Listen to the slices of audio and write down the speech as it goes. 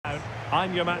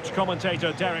I'm your match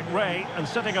commentator, Derek Ray, and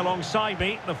sitting alongside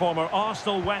me, the former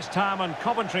Arsenal, West Ham and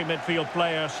Coventry midfield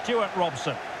player, Stuart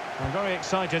Robson. I'm very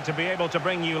excited to be able to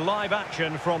bring you live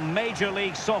action from Major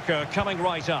League Soccer coming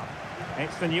right up.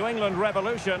 It's the New England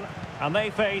Revolution, and they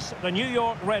face the New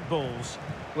York Red Bulls.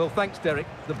 Well, thanks, Derek.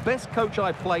 The best coach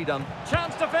I played on.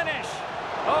 Chance to finish.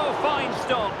 Oh, fine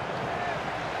stop.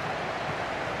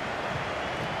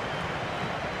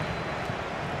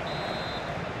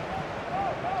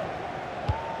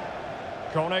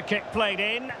 Corner kick played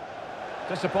in.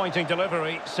 Disappointing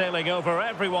delivery, sailing over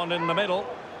everyone in the middle.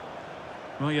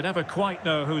 Well, you never quite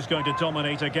know who's going to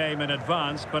dominate a game in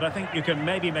advance, but I think you can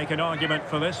maybe make an argument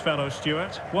for this fellow,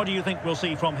 Stuart. What do you think we'll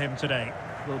see from him today?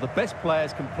 Well, the best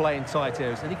players can play in tight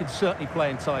areas, and he can certainly play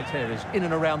in tight areas, in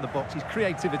and around the box. His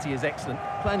creativity is excellent.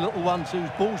 Playing little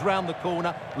 1-2s, balls round the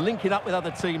corner, linking up with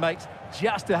other teammates,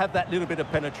 just to have that little bit of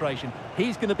penetration.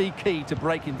 He's going to be key to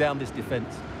breaking down this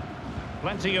defence.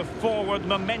 Plenty of forward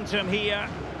momentum here,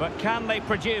 but can they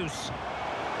produce?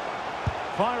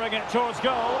 Firing it towards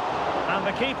goal, and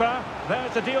the keeper there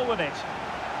to deal with it.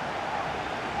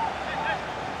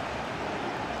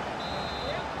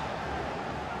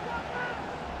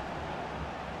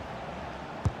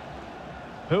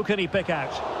 Who can he pick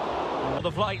out?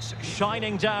 The flight's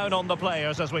shining down on the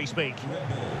players as we speak.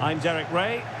 I'm Derek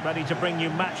Ray, ready to bring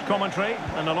you match commentary,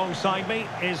 and alongside me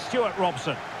is Stuart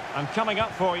Robson. And coming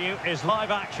up for you is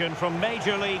live action from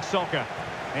Major League Soccer.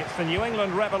 It's the New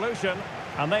England Revolution,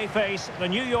 and they face the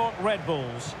New York Red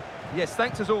Bulls. Yes,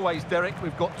 thanks as always, Derek.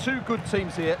 We've got two good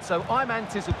teams here, so I'm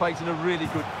anticipating a really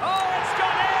good... Oh, it's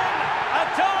gone in! A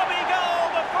derby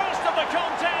goal, the first of the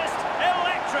contest,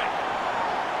 electric!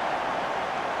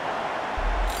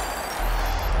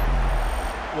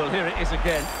 Well, here it is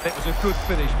again. It was a good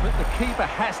finish, but the keeper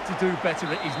has to do better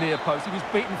at his near post. He was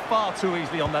beaten far too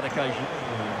easily on that occasion.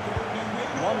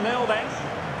 1-0 then.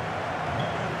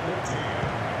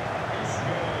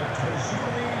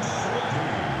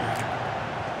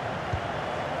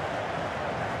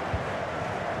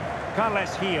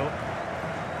 Carles Heel.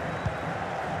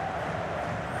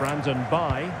 Brandon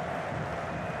Bye.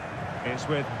 It's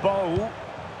with Bow.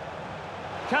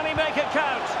 Can he make it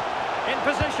count? In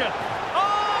position.